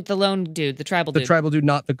lone dude, the tribal The dude, tribal dude,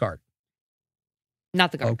 not the guard.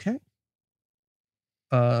 not the guard. Okay.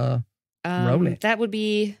 Roll it. That would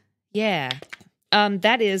be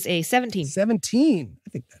that is a 17. 17. I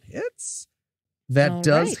think that hits. That All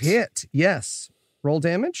does right. hit. Yes. Roll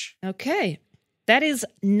damage. Okay. That is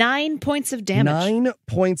 9 points of damage. 9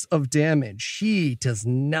 points of damage. He does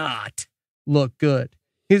not look good.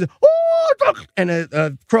 He's oh, and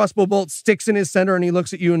a crossbow bolt sticks in his center, and he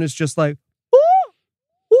looks at you and is just like, oh,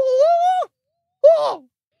 oh, oh,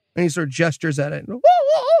 and he sort of gestures at it. Oh,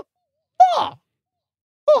 oh, oh,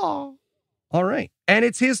 oh. All right, and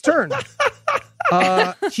it's his turn.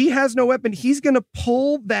 He has no weapon. He's gonna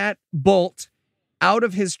pull that bolt out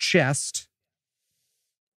of his chest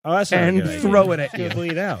Oh, that's not a and good idea. throw it at It's gonna you.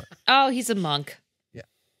 bleed out. Oh, he's a monk. Yeah.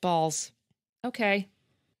 Balls. Okay.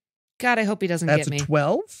 God, I hope he doesn't That's get me. a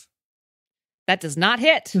 12. That does not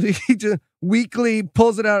hit. He just weakly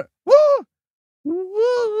pulls it out. Woo!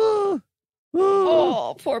 Woo!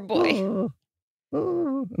 Oh, poor boy.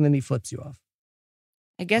 And then he flips you off.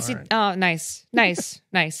 I guess All he. right. Oh, nice.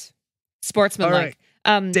 Sportsmanlike.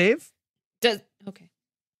 Dave, Okay.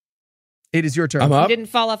 it is your turn. I'm He up. didn't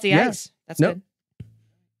fall off the Yeah. ice. That's Nope. good.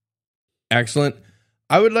 Excellent.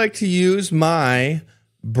 I would like to use my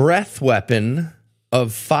breath weapon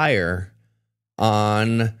of fire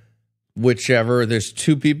on whichever. There's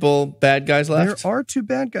 2 bad guys left. There are 2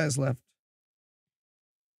 bad guys left.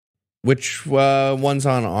 Which one's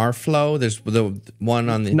on our flow? There's the one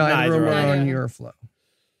on the. Neither of them Neither are are. on your flow.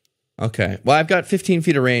 Okay. Well, I've got 15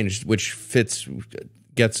 feet of range, which gets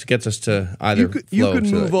us to either You could flow move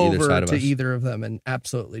to either over side of to us. either of them and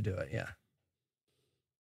absolutely do it. Yeah.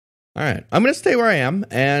 All right. I'm going to stay where I am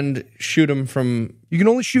and shoot him from. You can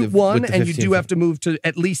only shoot With one, the and you 15 do have feet. to move to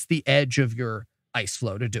at least the edge of your ice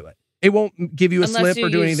flow to do it. It won't give you a Unless slip you or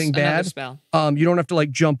do use anything another bad. Spell. You don't have to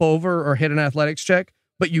jump over or hit an athletics check,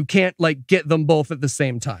 but you can't get them both at the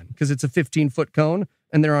same time because it's a 15-foot cone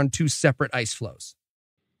and they're on 2 separate ice flows.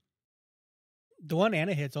 The one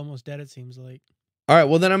Anna hit's almost dead, it seems like. All right.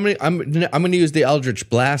 Well, then I'm gonna use the Eldritch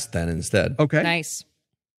Blast then instead Okay. Nice.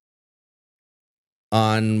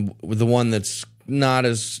 on the one that's not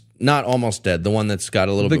almost dead. The one that's got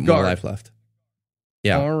a little The bit more guard. life left.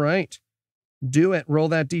 Yeah. All right. Do it. Roll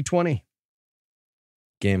that D20.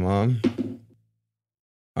 Game on.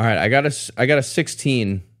 All right. I got a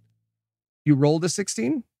 16. You rolled a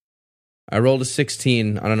 16? I rolled a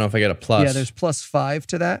 16. I don't know if I get a plus. Yeah, there's +5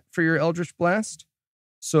 to that for your Eldritch Blast.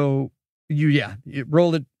 So you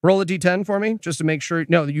roll a D10 for me just to make sure.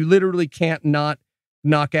 No, you literally can't not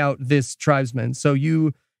knock out this tribesman. So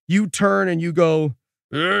you turn and you go.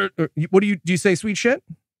 What do you say? Sweet shit.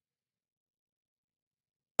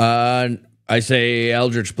 I say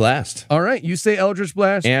Eldritch Blast, All right, you say Eldritch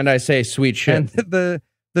Blast, and I say sweet shit. and the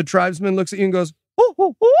tribesman looks at you and goes, "Hoo,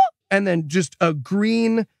 hoo, hoo," and then just a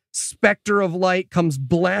green specter of light comes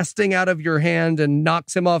blasting out of your hand and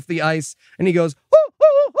knocks him off the ice, and he goes, "Hoo,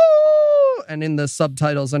 hoo, hoo," and in the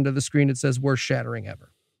subtitles under the screen it says, "Worst shattering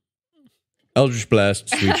ever." Eldritch Blast,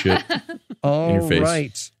 sweet shit. All your face.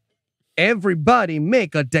 right, everybody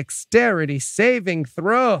make a dexterity saving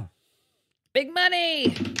throw. Big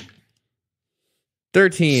money.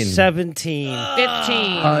 13. 17.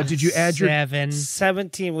 15. Did you add your 7.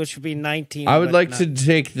 17, which would be 19. I would but like not- to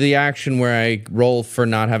take the action where I roll for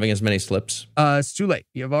not having as many slips. It's too late.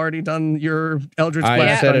 You've already done your Eldritch I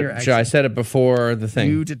Blast said on your it. action. I said it before the thing.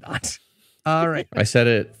 You did not. All right. I said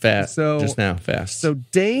it fast. So- just now, fast. So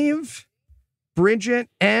Dave, Bridget,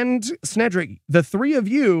 and Snedrick, the 3 of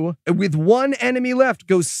you, with 1 enemy left,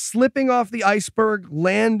 go slipping off the iceberg,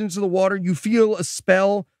 land into the water. You feel a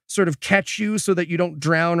spell sort of catch you so that you don't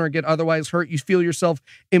drown or get otherwise hurt. You feel yourself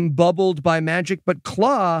embubbled by magic. But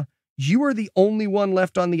Claw, you are the only one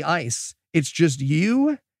left on the ice. It's just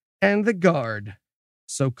you and the guard.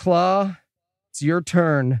 So Claw, it's your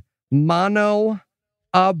turn. Mano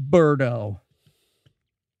a birdo.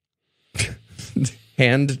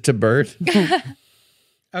 Hand to bird.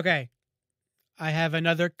 Okay. I have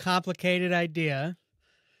another complicated idea.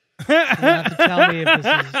 You'll have to tell me if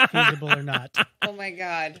this is feasible or not. Oh my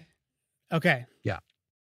God. Okay. Yeah.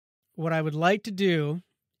 What I would like to do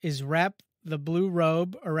is wrap the blue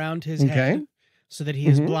robe around his Okay. head so that he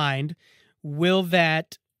is Mhm. blind. Will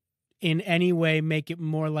that in any way make it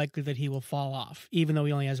more likely that he will fall off, even though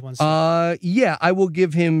he only has 1 slip? Yeah, I will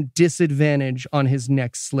give him disadvantage on his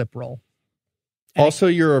next slip roll. Also,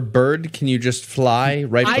 you're a bird. Can you just fly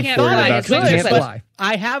right I before can't you're fly. about I to could, do Can't but- slip? fly.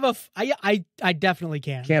 I have I definitely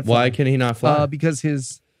can. Can't fly. Why can he not fly? Because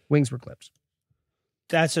his wings were clipped.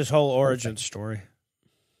 That's his whole origin story.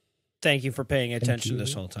 Thank you for paying attention you.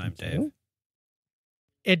 this whole time, Dave.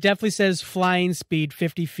 It definitely says flying speed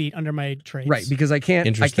 50 feet under my traits. Right, because I can't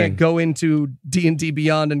Interesting. go into D&D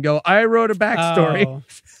Beyond and go, I wrote a backstory. Oh,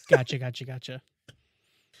 gotcha.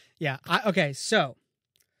 Yeah. Okay, so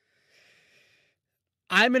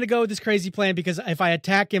I'm going to go with this crazy plan because if I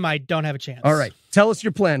attack him, I don't have a chance. All right, tell us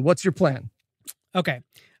your plan. What's your plan? Okay.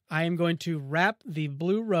 I am going to wrap the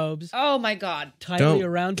blue robes Oh my God. tightly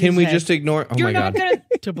around Can his we head just ignore? Oh You're my not god! gonna.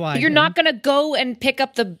 to blind You're him. not gonna go and pick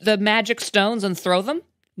up the magic stones and throw them.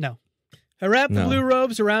 No. I wrap the No. blue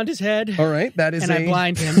robes around his head All right, that is and I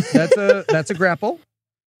blind him. that's a grapple.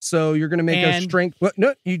 So you're going to make a And- strength. Well,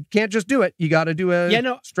 no, you can't just do it. You got to do a Yeah,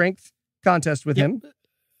 no. strength contest with Yep. him.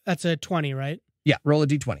 That's a 20, right? Yeah, roll a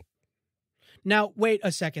d20. Now, wait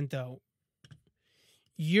a second, though.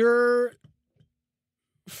 You're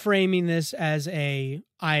framing this as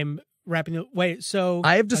I'm wrapping the wait. So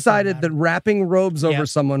I have decided that wrapping robes over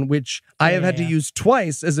someone, which I have had to use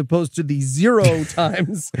twice as opposed to the 0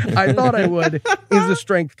 times I thought I would, is a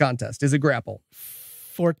strength contest, is a grapple.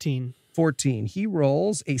 14. He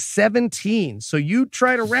rolls a 17. So you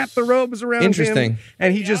try to wrap the robes around Interesting. him,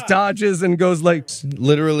 and he just dodges and goes like,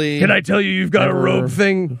 Literally. "Can I tell you, you've got a robe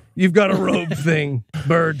thing? You've got a robe thing,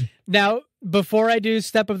 bird." Now, before I do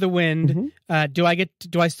Step of the Wind, do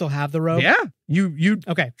I still have the robe? Yeah, you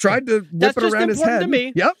Okay. tried to whip it around his head. To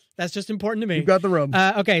me. Yep, That's just important to me. you've got the robe.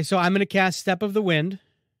 Okay, so I'm going to cast Step of the Wind,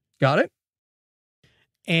 Got it.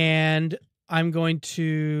 and I'm going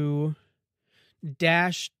to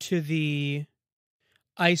dash to the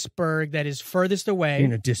iceberg that is furthest You're away.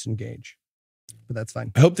 going to disengage, but that's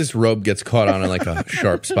fine. I hope this robe gets caught on like a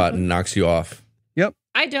sharp spot and knocks you off. Yep.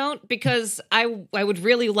 I don't, because I would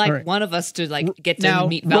really like All right. one of us to get to Now,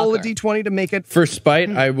 meet Valkar. Roll a d20 to make it. For spite,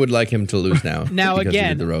 I would like him to lose now. Now, because he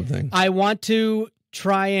again, did the robe thing. I want to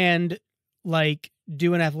try and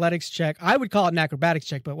do an athletics check. I would call it an acrobatics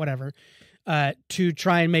check, but whatever. To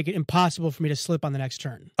try and make it impossible for me to slip on the next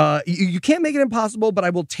turn. You can't make it impossible, but I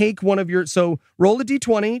will take one of your. So roll a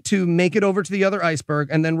d20 to make it over to the other iceberg,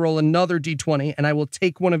 and then roll another d20, and I will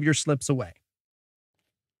take one of your slips away.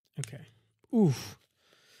 Okay. Oof.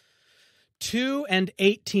 2 and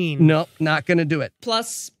 18. Nope, not going to do it.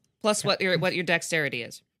 plus what your dexterity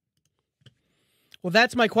is. Well,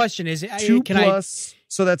 that's my question. Is it 2 can plus.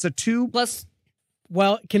 So that's a 2. Plus,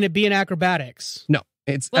 Well, can it be an acrobatics? No,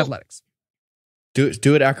 it's athletics. Do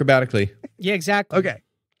it acrobatically. Yeah, exactly. Okay.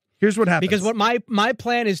 Here's what happens. Because what my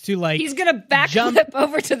plan is to he's gonna jump backflip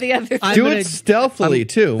over to the other. I'm Do gonna- it stealthily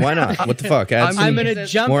too. Why not? What the fuck? Add I'm some- going to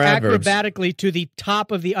jump more adverbs. acrobatically to the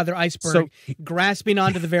top of the other iceberg, grasping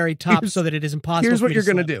onto the very top so that it is impossible. here's for what me you're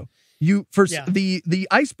to going to slip. do. The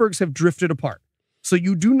icebergs have drifted apart. So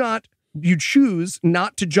you choose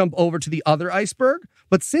not to jump over to the other iceberg,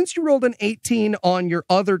 but since you rolled an 18 on your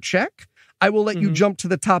other check, I will let you jump to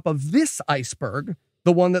the top of this iceberg,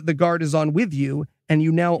 the one that the guard is on with you, and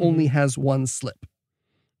you now only has one slip.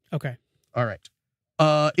 Okay. All right.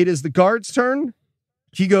 It is the guard's turn.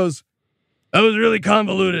 He goes, "That was really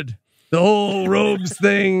convoluted, the whole robes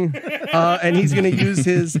thing." And he's going to use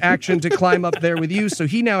his action to climb up there with you. So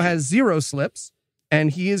he now has 0 slips, and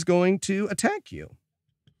he is going to attack you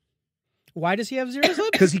Why does he have 0 slips?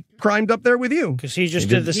 because he climbed up there with you. Because he just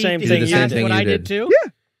He did the He- same he thing the you same asked did. thing what you I did did. too?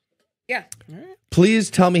 Yeah. Please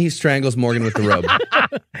tell me he strangles Morgan with the robe.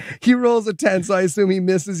 He rolls a 10, so I assume he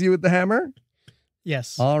misses you with the hammer.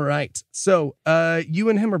 Yes. All right. So you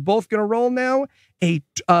and him are both going to roll now. The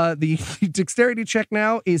dexterity check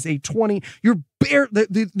now is a 20.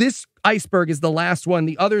 This iceberg is the last one.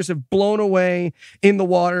 The others have blown away in the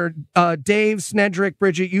water. Dave, Snedrick,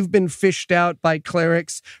 Bridget, you've been fished out by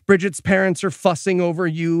clerics. Bridget's parents are fussing over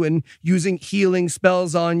you and using healing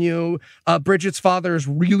spells on you. Bridget's father is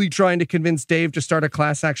really trying to convince Dave to start a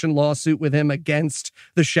class action lawsuit with him against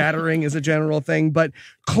the shattering as a general thing. But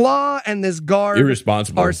Claw and this guard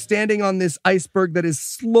Irresponsible. are standing on this iceberg that is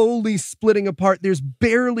slowly splitting apart. There's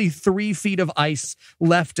barely 3 feet of ice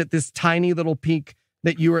left at this tiny little peak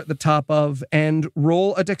that you are at the top of, and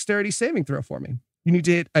roll a dexterity saving throw for me. You need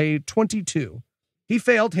to hit a 22. He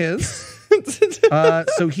failed his.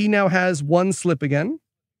 So he now has 1 slip again.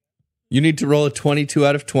 You need to roll a 22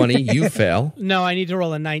 out of 20. You fail. No, I need to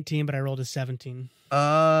roll a 19, but I rolled a 17.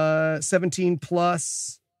 17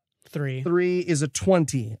 plus 3. 3 is a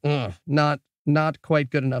 20. Ugh, not quite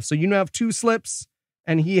good enough. So you now have 2 slips,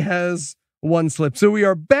 and he has 1 slip. So we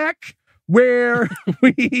are back where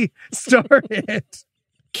we started.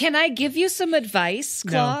 Can I give you some advice,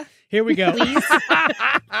 Claw? No. Here we go. Please,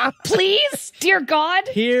 please, dear God.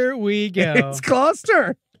 Here we go. It's Claw's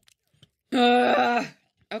turn. Okay.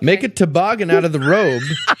 Make a toboggan out of the robe.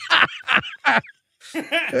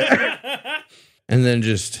 And then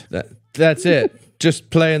just that's it. Just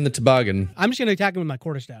play in the toboggan. I'm just going to attack him with my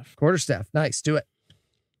quarterstaff. Quarterstaff. Nice. Do it.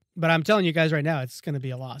 But I'm telling you guys right now, it's going to be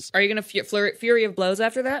a loss. Are you going to Fury of Blows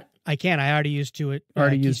after that? I can. I already used 2.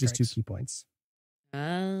 Already key used his 2 strikes. key points.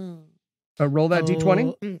 Oh. Roll that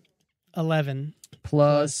d20 11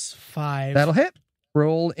 plus 5. That'll hit.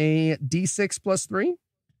 Roll a d6 plus 3.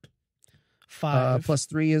 5. Plus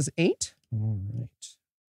 3 is 8. All right.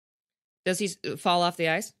 Does he fall off the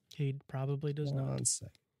ice? He probably does not. 1 sec.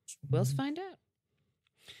 We'll find out.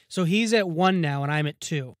 So he's at 1 now, and I'm at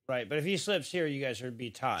 2. Right, but if he slips here, you guys would be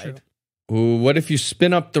tied. True. Ooh, what if you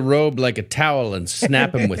spin up the robe like a towel and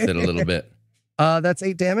snap him with it a little bit? That's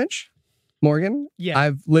 8 damage. Morgan, Yeah.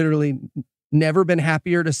 I've literally never been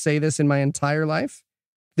happier to say this in my entire life.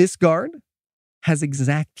 This guard has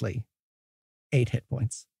exactly 8 hit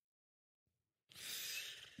points.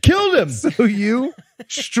 Killed him. So you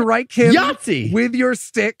strike him Yahtzee. with your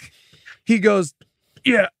stick. He goes,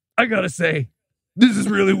 yeah, I gotta say, this has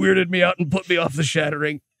really weirded me out and put me off the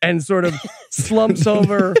shattering. And sort of slumps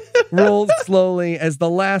over, rolls slowly as the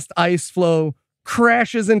last ice flow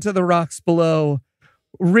crashes into the rocks below,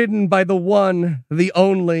 ridden by the one, the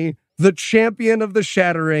only, the champion of the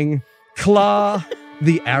shattering, Claw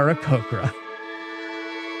the Aarakocra.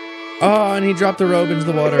 Oh, and he dropped the robe into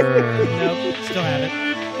the water. Nope, still have it.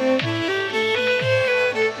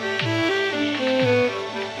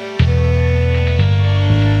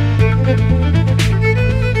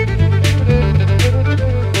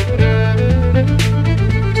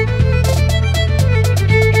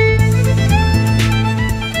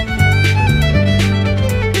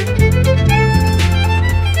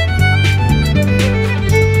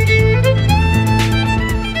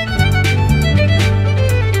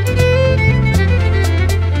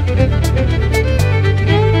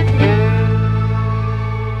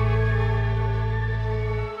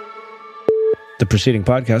 The preceding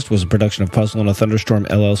podcast was a production of Puzzle and a Thunderstorm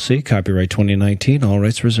LLC, copyright 2019, all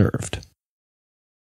rights reserved.